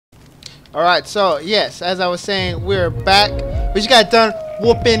Alright, so yes, as I was saying, we're back. We just got done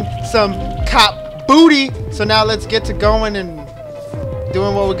whooping some cop booty. So now let's get to going and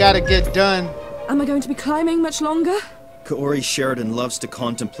doing what we gotta get done. Am I going to be climbing much longer? Kaori Sheridan loves to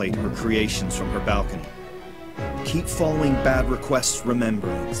contemplate her creations from her balcony. Keep following bad requests,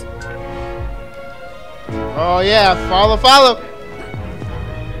 Memoryeyes. Oh yeah, follow.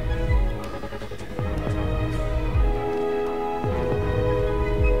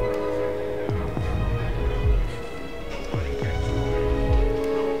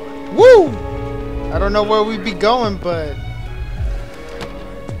 Woo! I don't know where we'd be going, but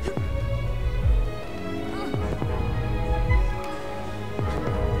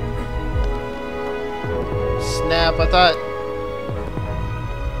snap, I thought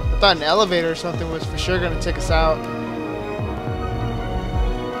an elevator or something was for sure gonna take us out.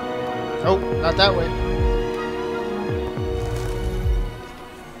 Oh, not that way.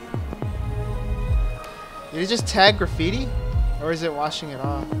 Did he just tag graffiti? Or is it washing it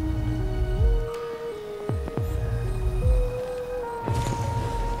off?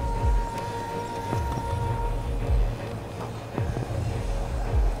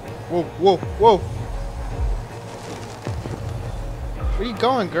 Whoa, whoa, whoa. Where are you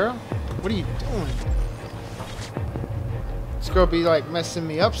going, girl? What are you doing? This girl be like messing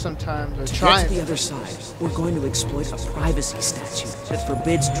me up sometimes or trying. To get to the other side, we're going to exploit a privacy statute that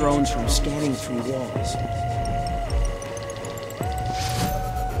forbids drones from scanning through walls.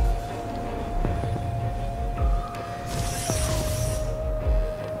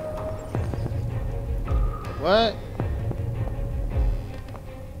 What?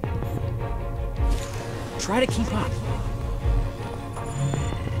 Try to keep up.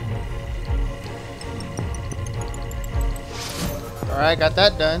 Alright, got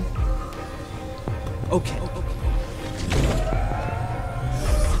that done. Okay.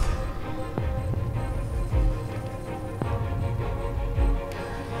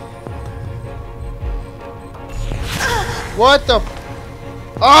 What the?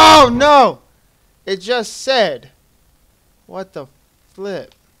 Oh no! It just said. What the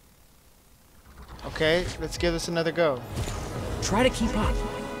flip? Okay, let's give this another go. Try to keep up.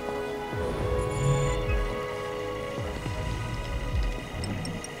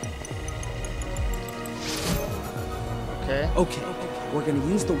 Okay, we're gonna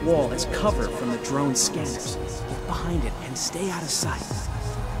use the wall as cover from the drone scanners. Get behind it and stay out of sight.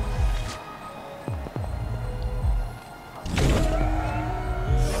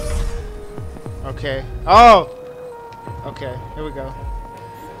 Okay. Oh! Okay, here we go.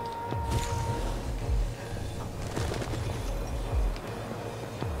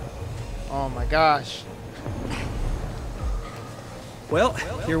 Oh my gosh. Well,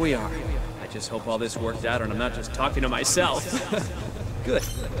 here we are. I just hope all this worked out and I'm not just talking to myself. Good.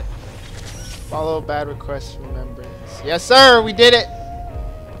 Follow bad requests from members. Yes, sir, we did it.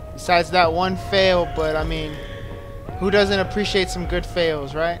 Besides that one fail, but I mean, who doesn't appreciate some good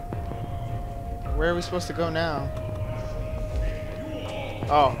fails, right? Where are we supposed to go now?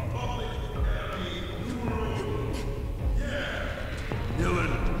 Oh.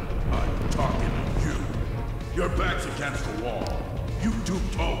 Nilin, I'm talking to you. Your back's against the wall. You do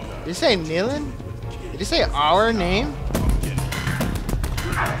toga. Did you say Nilin? Did you say our name?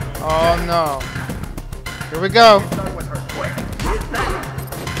 Oh no. Here we go.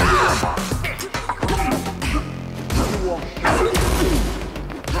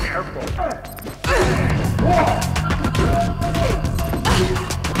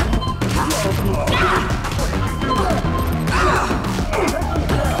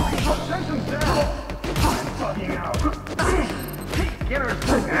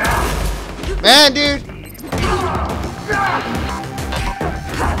 Man, dude.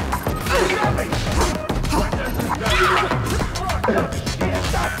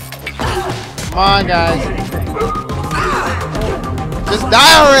 Come on, guys. Just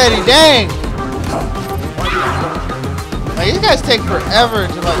die already, dang. Like, these guys take forever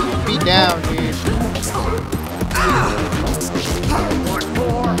to like beat down, dude.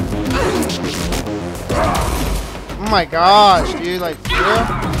 Oh my gosh, dude, like, for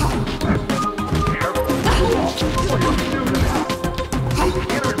real?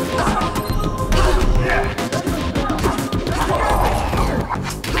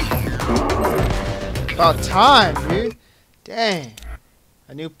 About time, dude. Dang.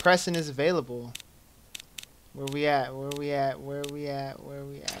 A new pressing is available. Where we at? Where we at? Where we at? Where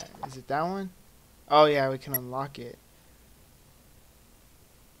we at? Is it that one? Oh yeah, we can unlock it.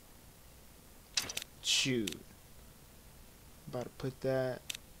 Shoot. About to put that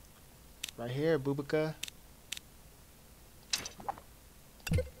right here, Bubaka.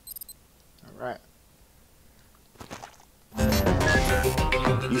 Right.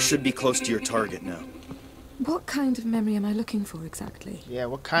 You should be close to your target now. What kind of memory am I looking for exactly? Yeah,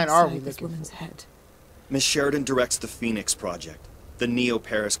 what kind are we Inside this looking woman's for? head. Miss Sheridan directs the Phoenix Project, the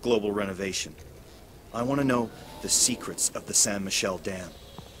Neo-Paris global renovation. I want to know the secrets of the Saint Michel Dam.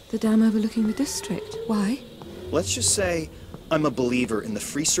 The dam overlooking the district. Why? Let's just say I'm a believer in the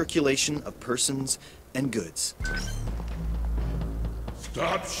free circulation of persons and goods.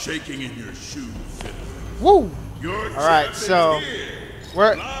 Stop shaking in your shoes, citizen. Woo! Your All right, chance so is here.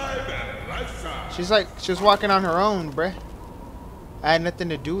 we're. Live and lifestyle. She was walking on her own, bruh. I had nothing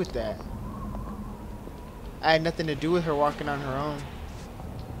to do with that. I had nothing to do with her walking on her own.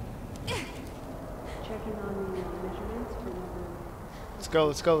 Checking on the measurements for number. Let's go,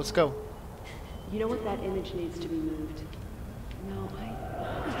 let's go, let's go. You know what? That image needs to be moved. No,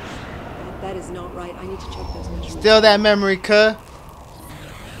 that is not right. I need to check those measurements. Still that memory, cuh.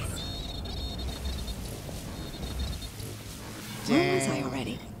 Where was I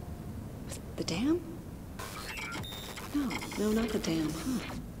already? The dam? No, not the dam,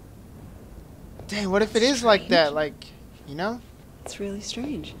 huh? Dang, what if it is like that? Like, you know? It's really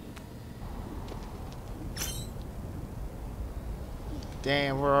strange.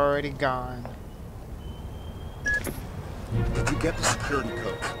 Damn, we're already gone. Did you get the security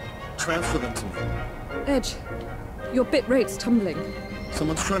codes? Transfer them to me. Edge, your bit rate's tumbling.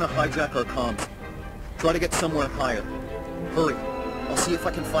 Someone's trying to hijack our comms. Try to get somewhere higher. Hurry. I'll see if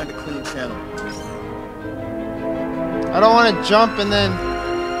I can find a clean channel. I don't want to jump and then...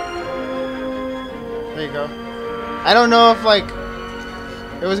 There you go. I don't know if, like,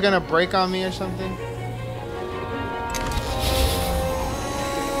 it was going to break on me or something.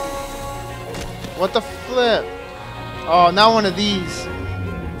 What the flip? Oh, not one of these.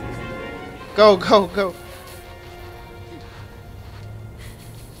 Go, go, go.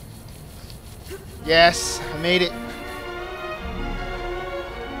 Yes, I made it.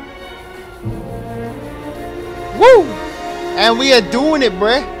 Woo! And we are doing it,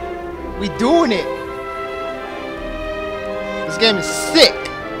 bruh. We doing it. This game is sick.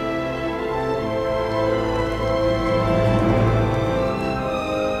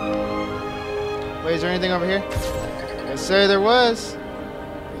 Wait, is there anything over here? Yes, sir, there was.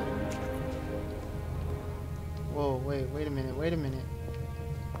 Whoa, wait a minute, wait a minute.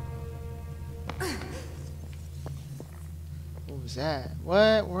 What was that?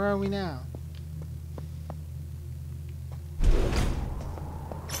 What? Where are we now?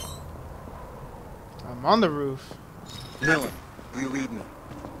 I'm on the roof. Nilin, you read me.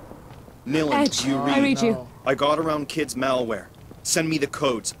 Nilin, Edge, you read I read you. I got around kids' malware. Send me the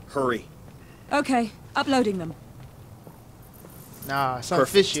codes. Hurry. Okay, uploading them. Nah, something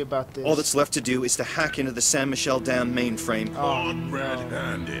Perfect. fishy about this. All that's left to do is to hack into the Saint Michel Dam mainframe. Oh,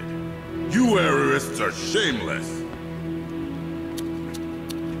 Red-handed. You Errorists are shameless.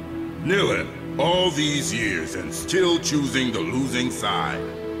 Nilin, all these years and still choosing the losing side.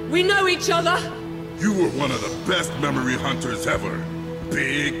 We know each other! You were one of the best memory hunters ever.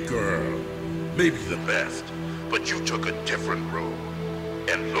 Big girl. Maybe the best, but you took a different road.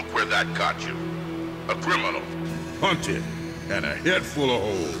 And look where that got you. A criminal, hunted, and a head full of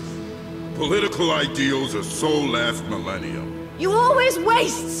holes. Political ideals are so last millennium. You always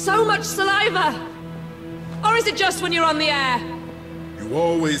waste so much saliva! Or is it just when you're on the air? You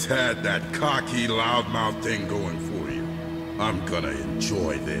always had that cocky, loudmouth thing going for you. I'm gonna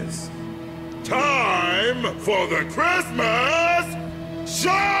enjoy this. Time for the Christmas show!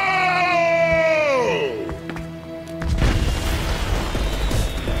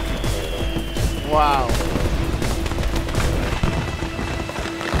 wow.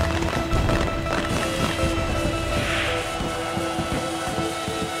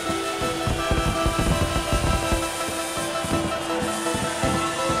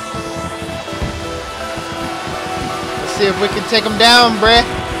 Let's see if we can take them down, bruh.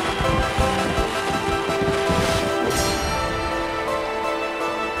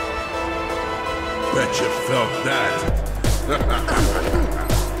 Bet you felt that.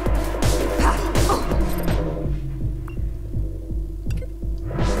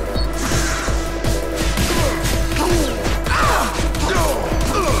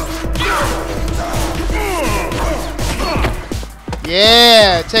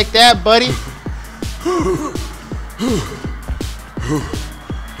 Yeah, take that, buddy.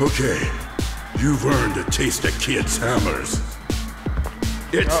 Okay, you've earned a taste of kids' hammers.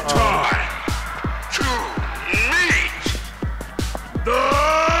 It's time to meet the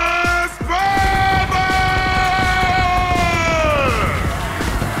Spammer!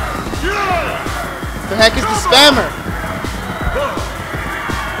 Yeah! The heck is the spammer?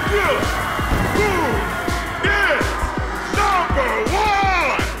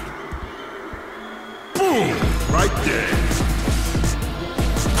 right there.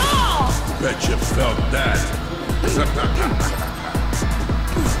 Bet you felt that.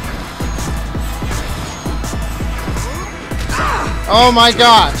 Oh my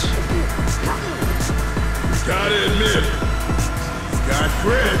gosh. Gotta admit, he's got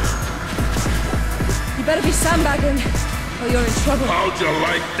grit. You better be sandbagging, or you're in trouble. How'd you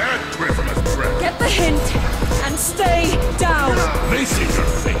like that, Christmas present? Get the hint and stay down. Facing your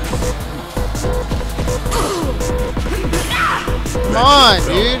face. Come on,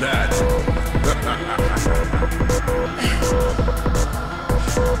 dude. That.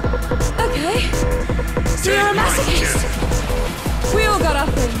 Okay. So you're a masochist. We all got our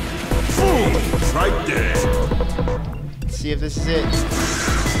thing. Boom! Right there. Let's see if this is it.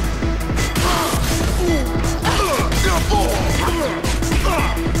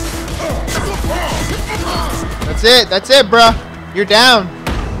 That's it. That's it, bruh. You're down.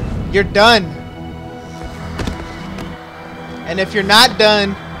 You're done. And if you're not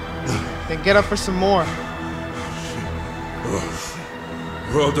done, then get up for some more.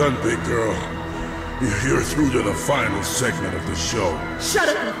 Well done, big girl. You're through to the final segment of the show. Shut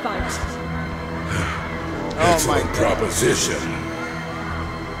up and fight. Excellent proposition.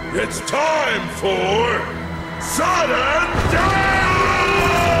 It's time for sudden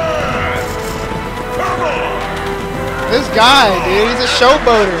death! Come on! This guy, dude, he's a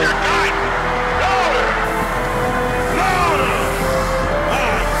showboater.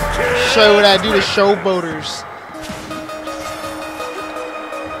 Show you what I do to showboaters.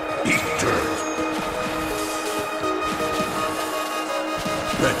 Eat dirt.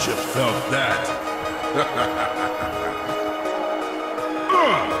 Bet you felt that.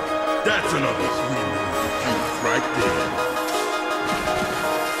 That's another 3 minutes of juice right there.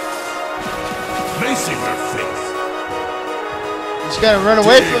 Facing her face. You just gotta run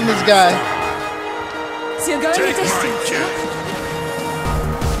away from this guy. So you're going the Take my distance. chest.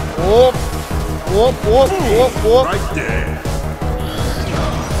 Whoop, whoop, whoop, whoop, whoop. Right there.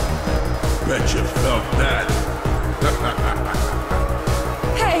 Bet you felt that.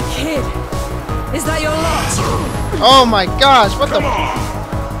 Hey, kid. Is that your lot? Oh my gosh, what Come the? on.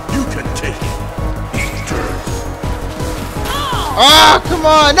 You can take it. Eat dirt. Oh, come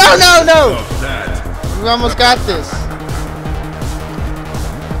on. No, no, no. Felt that. We almost got this.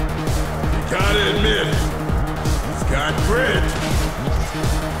 You gotta admit, he's got grit.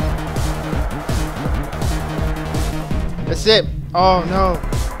 That's it. Oh no.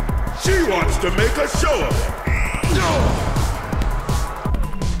 She wants to make a show of it.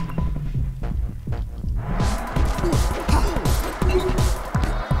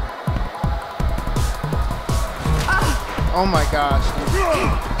 Oh my gosh.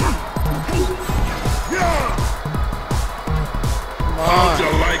 Come How'd on. you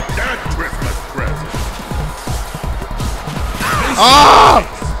like that Christmas present?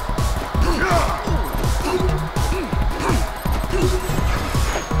 Oh!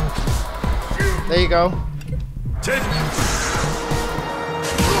 There you go. Take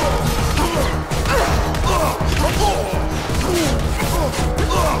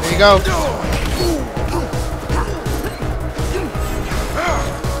There you go.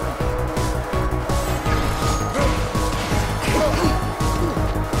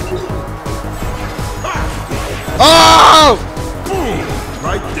 Oh! boom!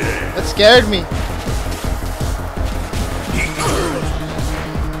 Right there. That scared me.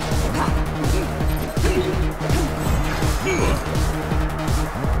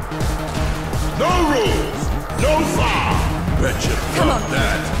 No rules, no foul. Bet you felt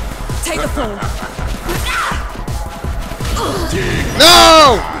that. Take the fall. Dig.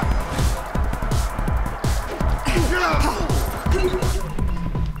 No!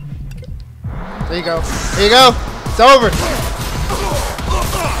 There you go. There you go. It's over.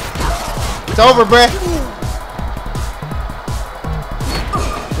 It's over, bruh.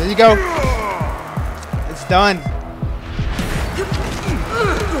 There you go. It's done.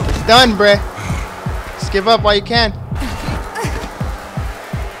 It's done, bruh. Just give up while you can.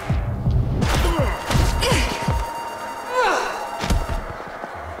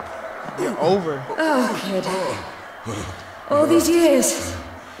 You're over. Oh, kid. All these years,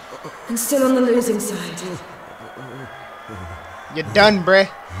 and still on the losing side. You're done, bruh.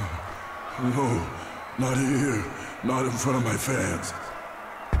 No, not here. Not in front of my fans.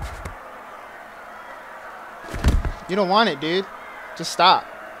 You don't want it, dude. Just stop.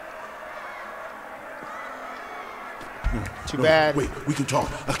 Too bad. Wait, we can talk.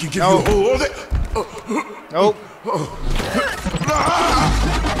 I can give No. you a whole other. Nope.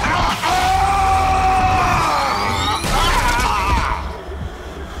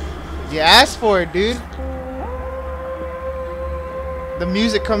 You asked for it, dude. the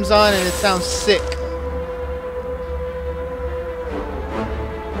music comes on and it sounds sick.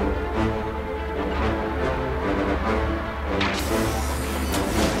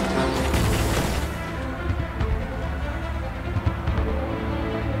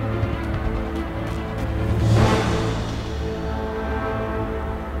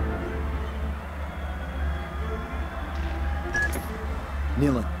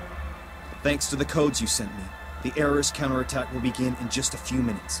 Nilin, thanks to the codes you sent me, the Errorist counterattack will begin in just a few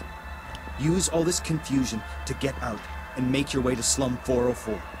minutes. Use all this confusion to get out and make your way to Slum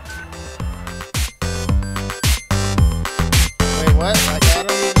 404. Wait, what? Like that?